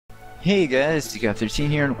Hey guys, TK13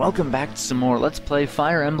 here, and welcome back to some more Let's Play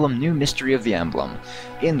Fire Emblem New Mystery of the Emblem.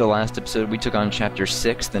 In the last episode, we took on Chapter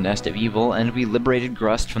 6, The Nest of Evil, and we liberated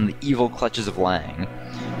Grust from the evil clutches of Lang.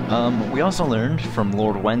 We also learned from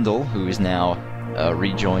Lord Wendell, who is now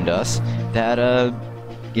rejoined us, that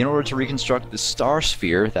in order to reconstruct the star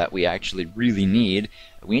sphere that we actually really need,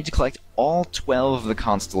 we need to collect all 12 of the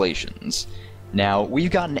constellations. Now, we've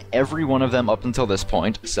gotten every one of them up until this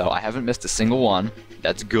point, so I haven't missed a single one.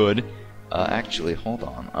 That's good. Actually, hold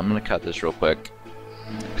on. I'm gonna cut this real quick,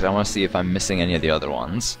 because I want to see if I'm missing any of the other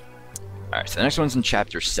ones. Alright, so the next one's in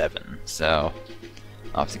Chapter 7, so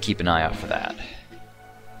I'll have to keep an eye out for that.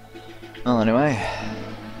 Well, anyway,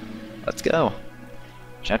 let's go.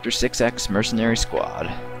 Chapter 6X, Mercenary Squad.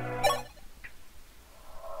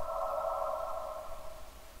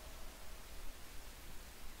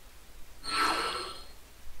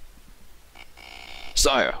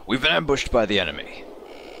 Sire, we've been ambushed by the enemy.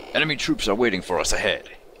 Enemy troops are waiting for us ahead.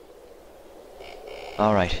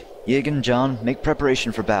 Alright, Yigan, John, make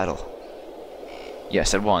preparation for battle.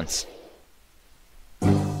 Yes, at once.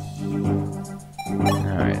 Alright,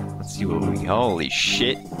 let's see what we... Holy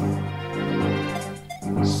shit!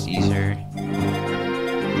 Caesar.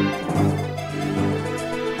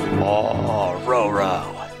 Oh, Roro.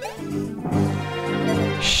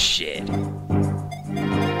 Shit.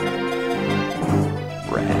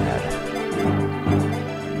 Rad.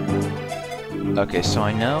 Okay, so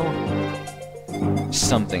I know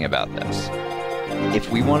something about this.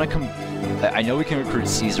 If we want to I know we can recruit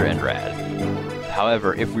Caesar and Rad.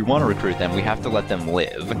 However, if we want to recruit them, we have to let them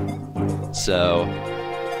live. So,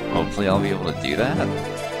 hopefully I'll be able to do that.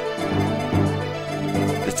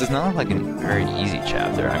 This does not look like a very easy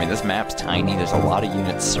chapter. I mean, this map's tiny, there's a lot of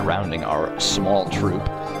units surrounding our small troop.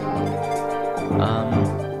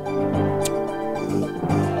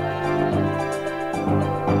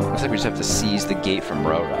 Looks like we just have to seize the gate from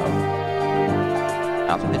Roro. I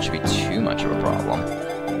don't think that should be too much of a problem.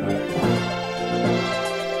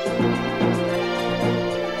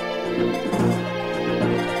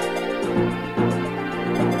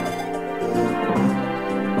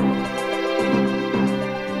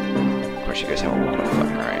 Of course, you guys have a lot of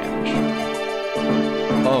fucking range.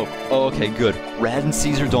 Oh, okay, good. Rad and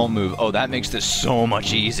Caesar don't move. Oh, that makes this so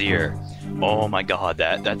much easier. Oh my god,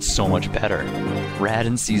 that's so much better. Rad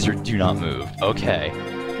and Caesar do not move. Okay,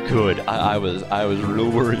 good. I was real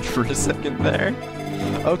worried for a second there.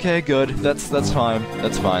 Okay, good. That's fine.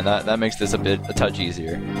 That's fine. That makes this a touch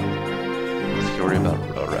easier. Let's worry about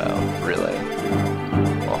Roro, really.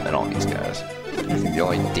 Well, and all these guys. I think the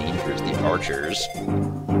only danger is the archers.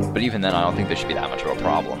 But even then, I don't think there should be that much of a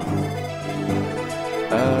problem.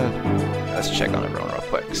 Let's check on everyone real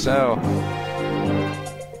quick. So,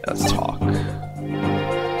 let's talk.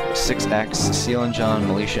 6X, Cecile and John,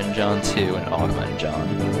 Militia and John 2, and Ogma and John.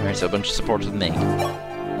 Alright, so a bunch of supporters with me.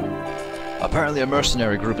 Apparently a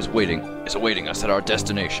mercenary group is awaiting us at our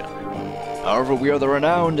destination. However, we are the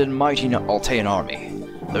renowned and mighty Altean army.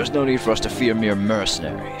 There is no need for us to fear mere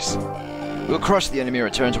mercenaries. We'll crush the enemy and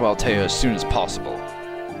return to Altea as soon as possible.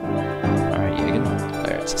 Alright, Yigan.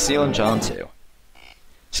 Alright, Cecile and John 2.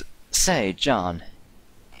 Say, John.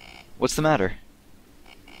 What's the matter?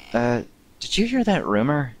 Did you hear that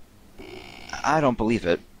rumor? I don't believe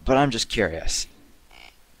it, but I'm just curious.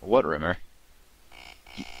 What rumor?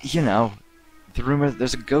 You know, the rumor that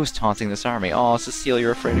there's a ghost haunting this army. Oh, Cecile,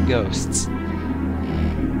 you're afraid of ghosts.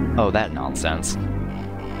 Oh, that nonsense.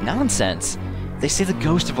 Nonsense? They say the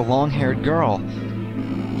ghost of a long-haired girl.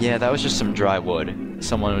 Yeah, that was just some dry wood.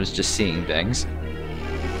 Someone was just seeing things.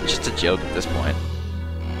 Just a joke at this point.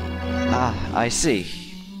 Ah, I see.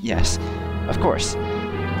 Yes, of course.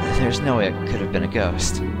 There's no way it could have been a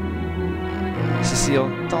ghost. Cecile,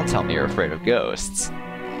 don't tell me you're afraid of ghosts.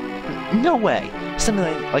 No way! Something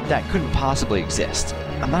like that couldn't possibly exist.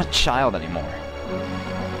 I'm not a child anymore.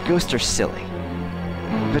 Ghosts are silly.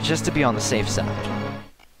 But just to be on the safe side.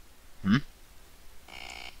 Hmm?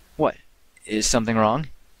 What? Is something wrong?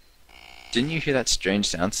 Didn't you hear that strange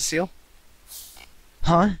sound, Cecile?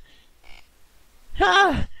 Huh?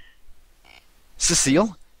 Ah!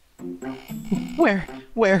 Cecile? Where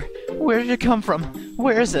did it come from?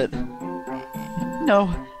 Where is it?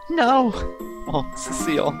 No. Oh,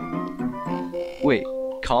 Cecile. Wait,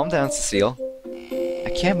 calm down, Cecile.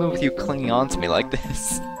 I can't move with you clinging on to me like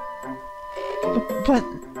this. But...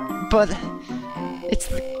 It's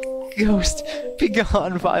the ghost.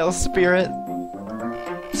 Begone, vile spirit.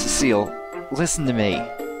 Cecile, listen to me.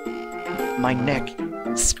 My neck,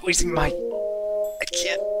 squeezing my... I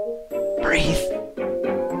can't breathe.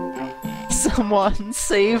 Someone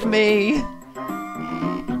save me!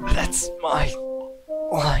 That's my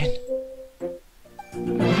line.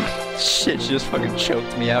 Shit, she just fucking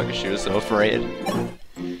choked me out because she was so afraid.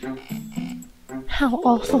 How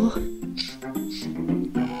awful.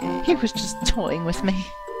 He was just toying with me.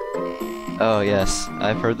 Oh yes,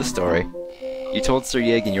 I've heard the story. You told Sir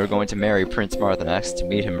Yegan you were going to marry Prince Marthanax to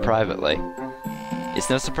meet him privately. It's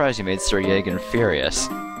no surprise you made Sir Yegan furious.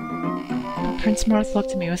 But Prince Marth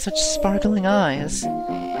looked at me with such sparkling eyes.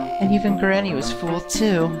 And even Granny was fooled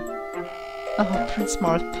too. Oh, Prince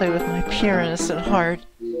Marth played with my pure innocent heart.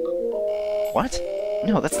 What?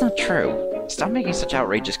 No, that's not true. Stop making such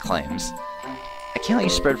outrageous claims. I can't let you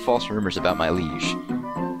spread false rumors about my liege.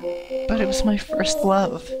 But it was my first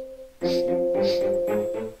love.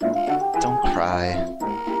 Don't cry.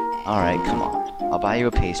 Alright, come on. I'll buy you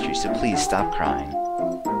a pastry, so please stop crying.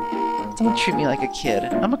 Don't treat me like a kid.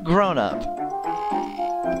 I'm a grown-up.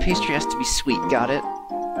 The pastry has to be sweet, got it?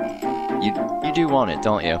 You do want it,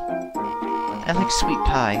 don't you? I like sweet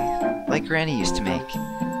pie, like Granny used to make.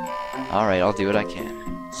 Alright, I'll do what I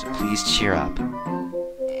can. So please cheer up.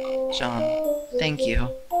 John, thank you.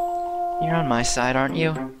 You're on my side, aren't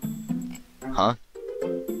you? Huh?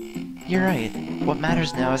 You're right. What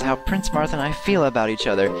matters now is how Prince Marth and I feel about each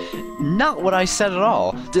other. Not what I said at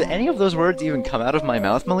all. Did any of those words even come out of my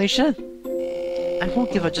mouth, Militia? I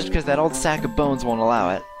won't give up just because that old sack of bones won't allow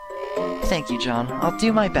it. Thank you, John. I'll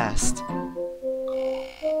do my best.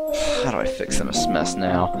 How do I fix this mess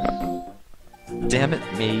now? Damn it,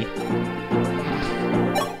 me.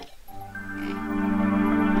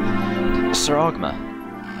 Sir Ogma.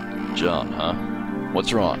 John, huh?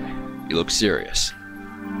 What's wrong? You look serious.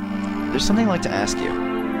 There's something I'd like to ask you.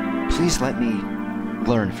 Please let me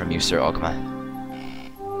learn from you, Sir Ogma.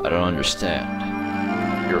 I don't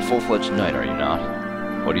understand. You're a full-fledged knight, are you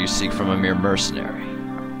not? What do you seek from a mere mercenary?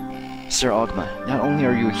 Sir Ogma, not only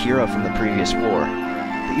are you a hero from the previous war,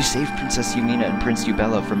 but you saved Princess Yumina and Prince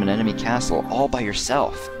Ubello from an enemy castle all by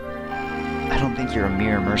yourself. I don't think you're a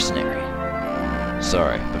mere mercenary.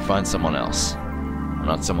 Sorry, but find someone else. I'm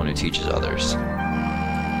not someone who teaches others.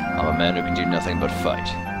 I'm a man who can do nothing but fight.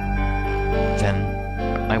 Then,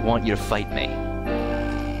 I want you to fight me.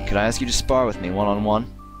 Could I ask you to spar with me one-on-one?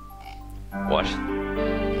 What?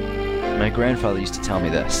 My grandfather used to tell me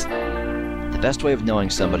this. The best way of knowing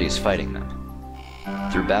somebody is fighting them.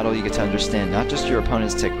 Through battle you get to understand not just your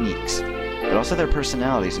opponent's techniques, but also their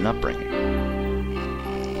personalities and upbringing.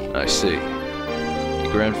 I see.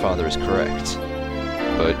 Your grandfather is correct.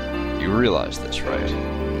 But you realize this, right?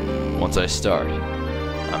 Once I start,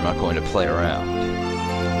 I'm not going to play around.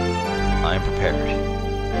 I am prepared.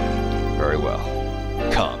 Very well.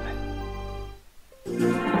 Come.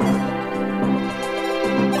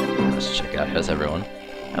 Let's check out. How's everyone?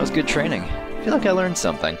 That was good training. I feel like I learned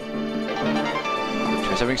something.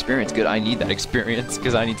 Tries having experience. Good. I need that experience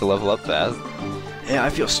because I need to level up fast. Yeah, I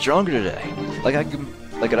feel stronger today. Like I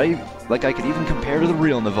could even compare to the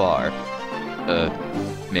real Navarre.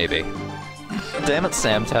 Maybe. Damn it,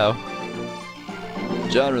 Samto.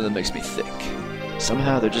 Genre that makes me think.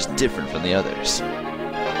 Somehow they're just different from the others.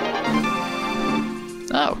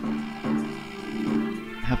 Oh.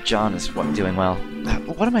 I hope John is doing well.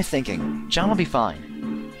 What am I thinking? John will be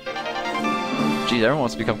fine. Geez, everyone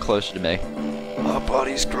wants to become closer to me. Our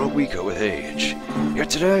bodies grow weaker with age. Yet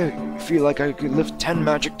today, I feel like I could lift 10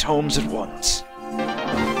 magic tomes at once.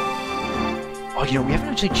 Oh, you know, we haven't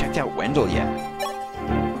actually checked out Wendell yet.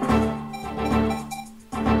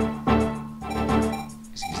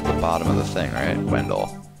 He's at the bottom of the thing, right? Wendell.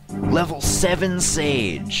 Level 7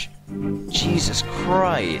 Sage! Jesus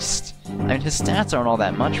Christ! I mean, his stats aren't all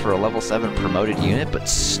that much for a level 7 promoted unit, but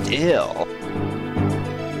still!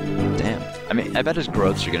 Damn. I mean, I bet his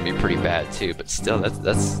growths are gonna be pretty bad too, but still,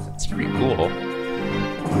 that's pretty cool.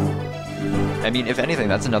 I mean, if anything,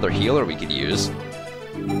 that's another healer we could use.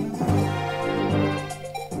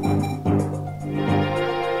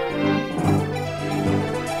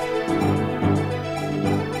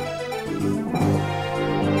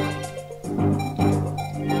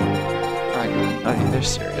 They're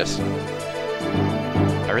serious.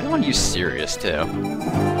 I really want to use Sirius too.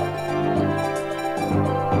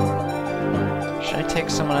 Should I take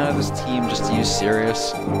someone out of this team just to use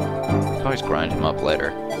Sirius? I could always grind him up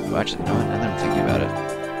later. Oh, actually, no, now that I'm thinking about it,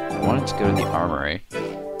 I wanted to go to the armory.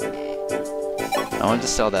 I wanted to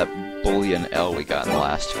sell that bullion L we got in the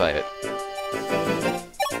last fight.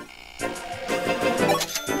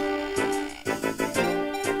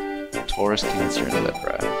 Taurus, Cancer, and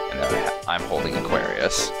Libra. And then I'm holding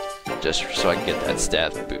Aquarius, just so I can get that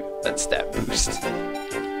stat boost.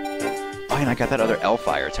 Oh, and I got that other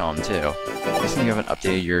L-Fire tome too. I'm guessing you haven't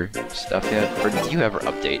updated your stuff yet, or do you ever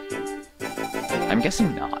update? I'm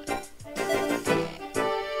guessing not.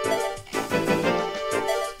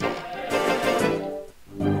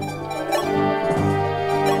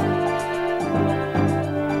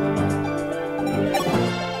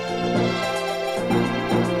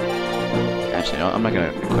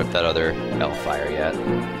 not gonna equip that other Hellfire yet.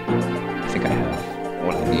 I think I have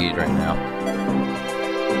what I need right now.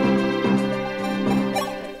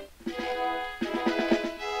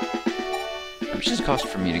 How much does it cost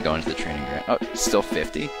for me to go into the training ground? Oh, it's still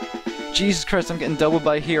 50? Jesus Christ, I'm getting doubled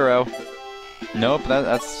by hero. Nope,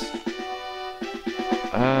 that's...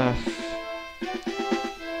 I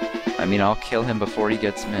mean, I'll kill him before he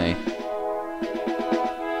gets me.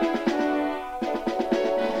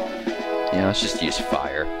 Yeah, let's just use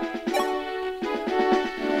fire.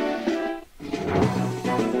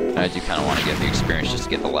 I do kind of want to get the experience just to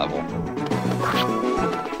get the level.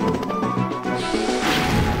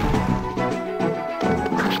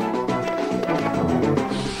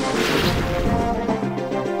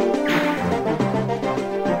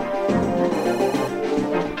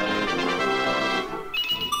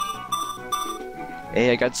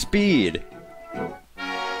 Hey, I got speed!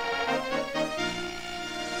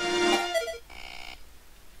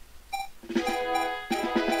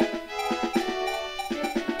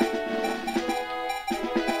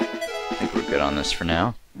 On this for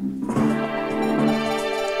now. So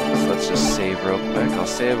let's just save real quick. I'll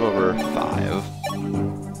save over 5.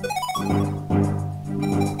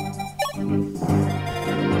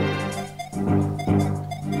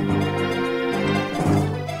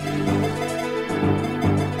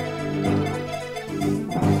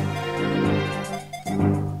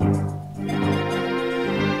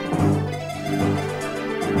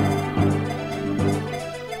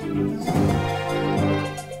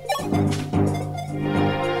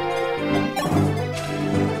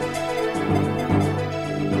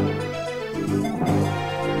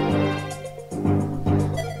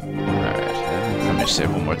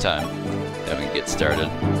 Save one more time, then we can get started.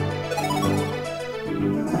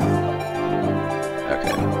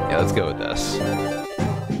 Okay, yeah, let's go with this.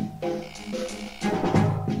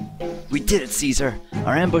 We did it, Caesar!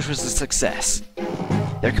 Our ambush was a success.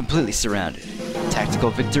 They're completely surrounded. Tactical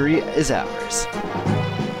victory is ours.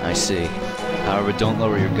 I see. However, don't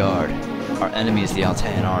lower your guard. Our enemy is the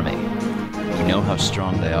Altean army. We know how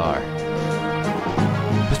strong they are.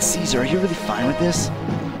 But Caesar, are you really fine with this?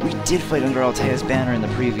 We did fight under Altea's banner in the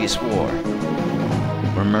previous war.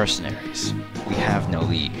 We're mercenaries. We have no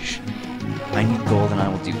liege. I need gold and I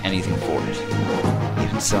will do anything for it.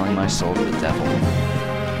 Even selling my soul to the devil.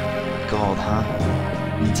 Gold, huh?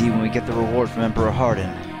 Indeed, when we get the reward from Emperor Hardin,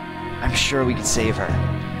 I'm sure we can save her.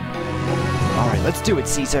 Alright, let's do it,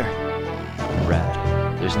 Caesar!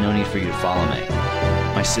 Rad, there's no need for you to follow me.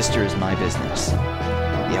 My sister is my business.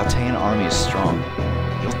 The Altean army is strong.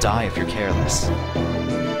 You'll die if you're careless.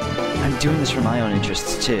 I'm doing this for my own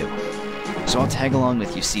interests, too. So I'll tag along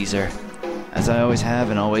with you, Caesar. As I always have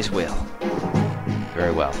and always will.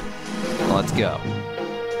 Very well. Let's go.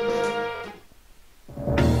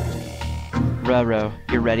 Roro,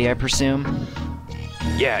 you're ready, I presume?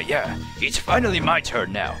 Yeah. It's finally my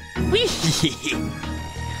turn now.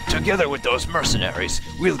 Together with those mercenaries,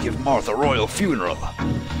 we'll give Marth a royal funeral.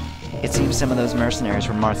 It seems some of those mercenaries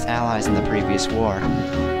were Marth's allies in the previous war.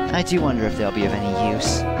 I do wonder if they'll be of any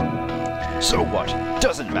use. So what?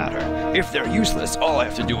 Doesn't matter. If they're useless, all I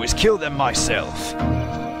have to do is kill them myself.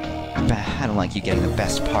 Bah, I don't like you getting the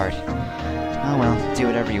best part. Oh well, do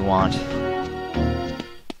whatever you want.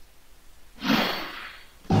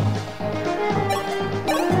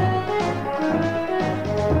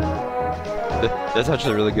 That's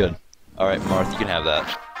actually really good. Alright, Marth, you can have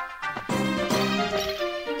that.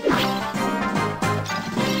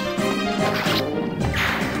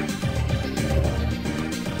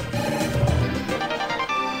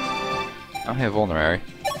 Oh, hey, Vulnerary.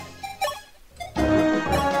 Let's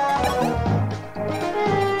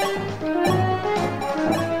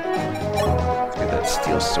get that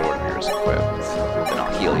steel sword here as equipped. Then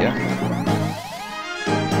I'll heal ya.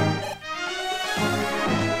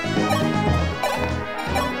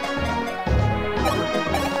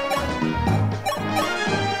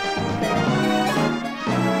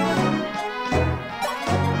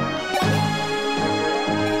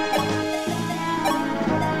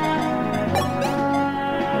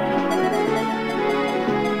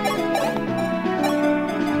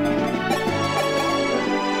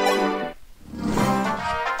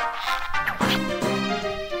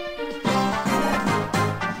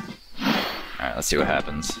 Let's see what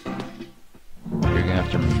happens. You're gonna have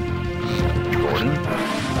to... Gordon?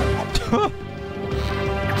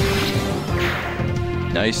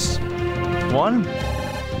 Nice. One?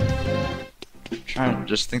 I'm trying to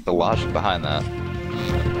just think the logic behind that.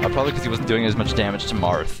 Probably because he wasn't doing as much damage to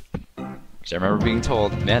Marth. Because I remember being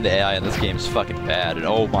told, man, the AI in this game is fucking bad, and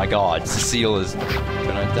oh my god, Cecile is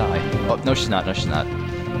gonna die. Oh, no she's not, no she's not.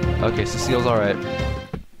 Okay, Cecile's alright.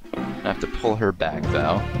 I have to pull her back,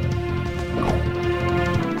 though.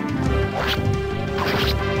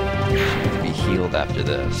 She has to be healed after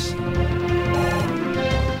this.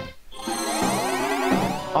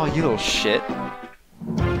 Oh, you little shit.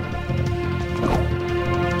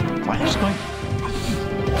 Why are you just going...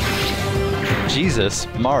 Jesus,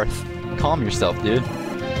 Marth. Calm yourself, dude.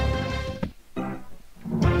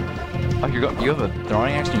 Oh, you have a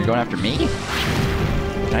throwing axe and you're going after me?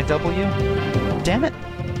 Can I double you? Damn it.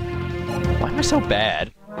 Why am I so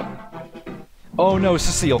bad? Oh no,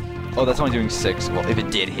 Cecile. Oh, that's only doing 6. Well, if it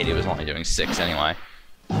did hit, it was only doing 6 anyway.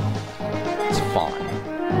 It's fine.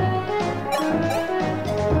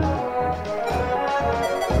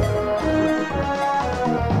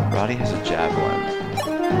 Roddy has a javelin.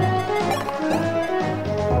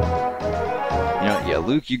 You know what, yeah,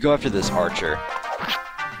 Luke, you go after this archer.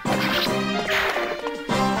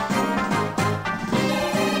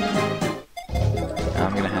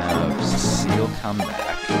 I'm gonna have Cecile come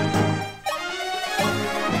back.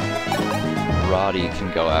 Roddy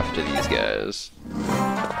can go after these guys.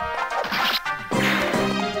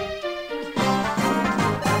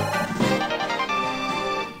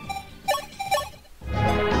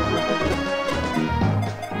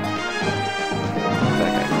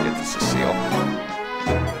 That guy can get to Cecile.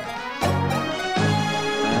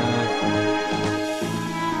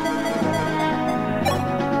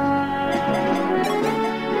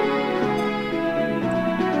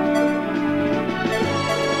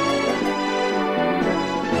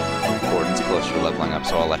 Leveling up,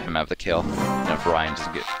 so I'll let him have the kill. And if Ryan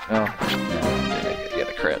doesn't get... Oh, no, get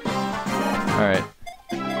a crit. Alright.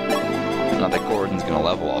 Not that Gordon's gonna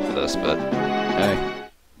level off of this, but... Hey.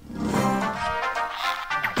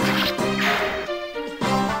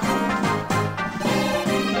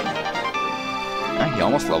 Ah, he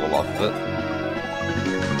almost leveled off of it.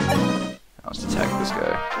 Let's attack this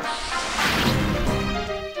guy.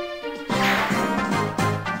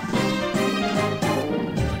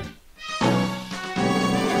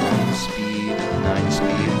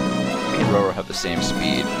 Roro have the same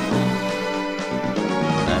speed.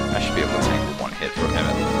 I should be able to tank one hit from him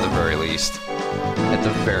at the very least. At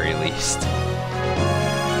the very least.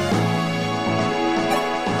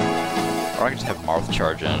 Or I could just have Marth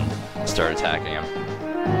charge in and start attacking him.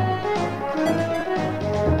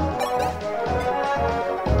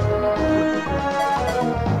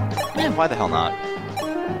 Man, why the hell not?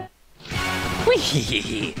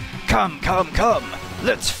 Whee! Come!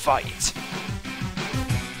 Let's fight!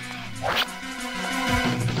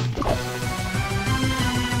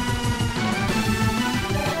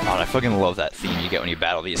 God, I fucking love that theme you get when you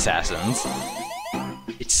battle the assassins.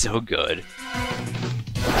 It's so good.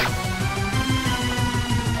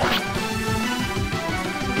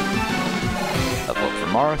 Level up for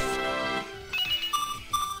Marth.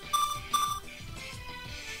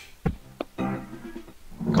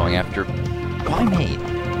 Going after... Why me?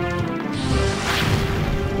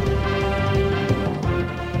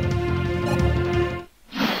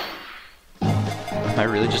 Am I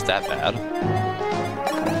really just that bad?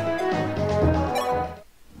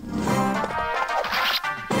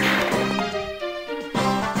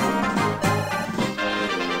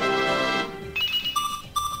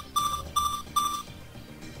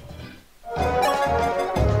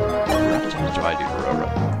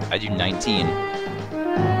 I do 19.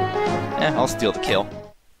 I'll steal the kill.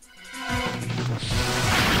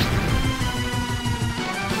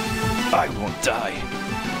 I won't die,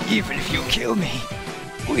 even if you kill me.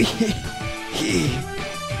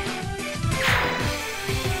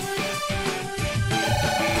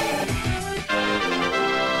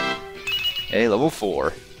 Hey, level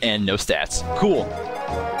 4. And no stats. Cool.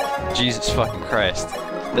 Jesus fucking Christ.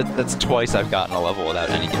 That's twice I've gotten a level without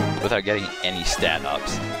getting any stat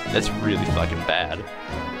ups. That's really fucking bad.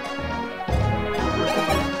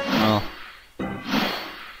 Well,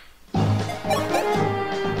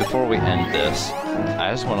 before we end this,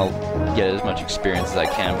 I just want to get as much experience as I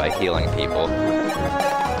can by healing people.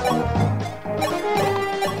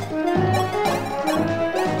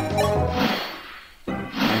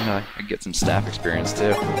 And I could get some staff experience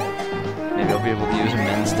too. Maybe I'll be able to use a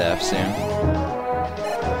men's staff soon.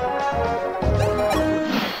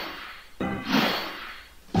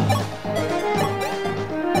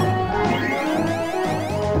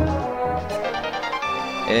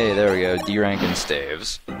 Hey, there we go, D rank and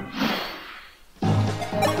staves.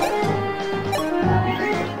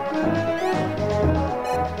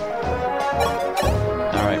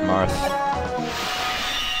 Alright, Marth.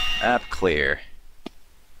 App clear.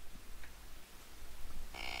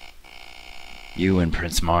 You and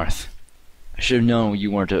Prince Marth. I I should have known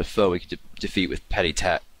you weren't a foe we could defeat with petty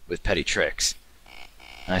tricks.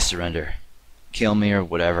 I surrender. Kill me or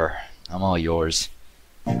whatever. I'm all yours.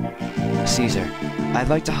 Caesar, I'd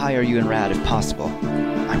like to hire you and Rad if possible.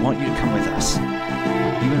 I want you to come with us. You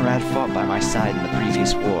and Rad fought by my side in the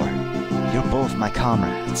previous war. You're both my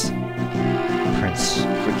comrades. Prince,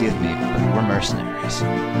 forgive me, but we're mercenaries.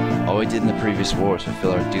 All we did in the previous war was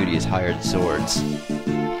fulfill our duty as hired swords.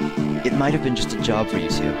 It might have been just a job for you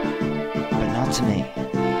two, but not to me.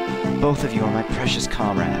 Both of you are my precious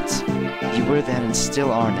comrades. You were then and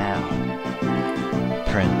still are now.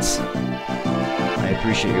 Prince, I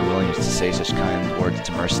appreciate your willingness to say such kind words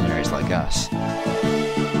to mercenaries like us.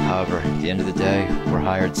 However, at the end of the day, we're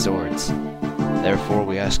hired swords. Therefore,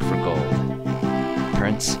 we ask for gold.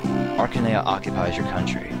 Prince, Arcanea occupies your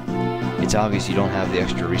country. It's obvious you don't have the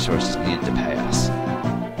extra resources needed to pay us.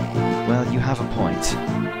 Well, you have a point.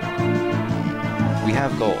 We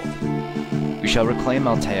have gold. We shall reclaim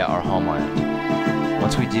Altea, our homeland.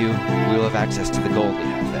 Once we do, we will have access to the gold we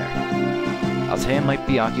have there. Altea might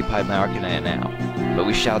be occupied by Arcanea now, but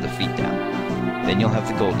we shall defeat them. Then you'll have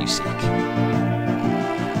the gold you seek.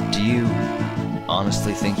 Do you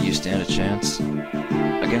honestly think you stand a chance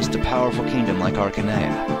against a powerful kingdom like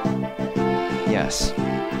Arcanea? Yes.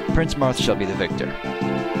 Prince Marth shall be the victor.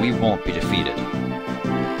 We won't be defeated.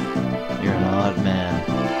 You're an odd man.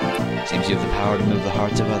 Seems you have the power to move the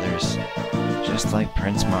hearts of others, just like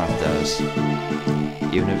Prince Marth does.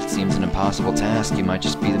 Even if it seems an impossible task, you might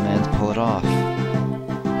just be the man to pull it off.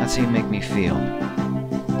 That's how you make me feel.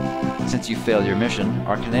 Since you failed your mission,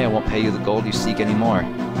 Arcanea won't pay you the gold you seek anymore.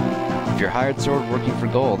 If you're hired sword working for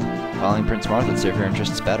gold, following Prince Marth would serve your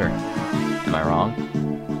interests better. Am I wrong?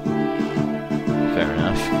 Fair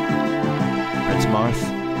enough. Prince Marth,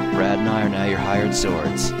 Brad and I are now your hired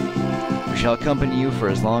swords. We shall accompany you for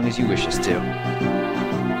as long as you wish us to.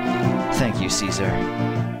 Thank you, Caesar.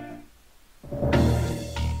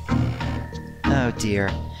 Oh dear.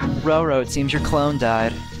 Roro, it seems your clone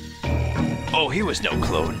died. Oh, he was no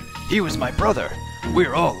clone. He was my brother.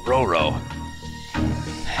 We're all Roro.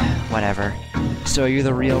 Whatever. So are you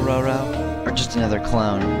the real Roro? Or just another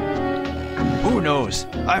clone? Who knows?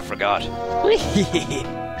 I forgot.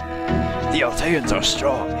 The Alteans are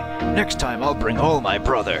strong. Next time I'll bring all my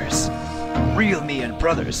brothers. Real me and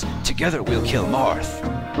brothers. Together we'll kill Marth.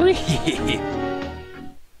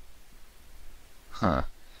 Huh.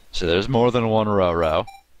 So there's more than one Roro.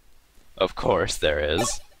 Of course there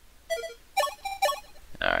is.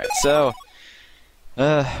 Alright, so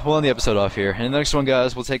we'll end the episode off here. And the next one,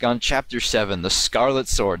 guys, we'll take on Chapter 7, The Scarlet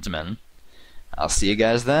Swordsman. I'll see you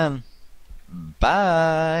guys then.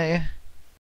 Bye!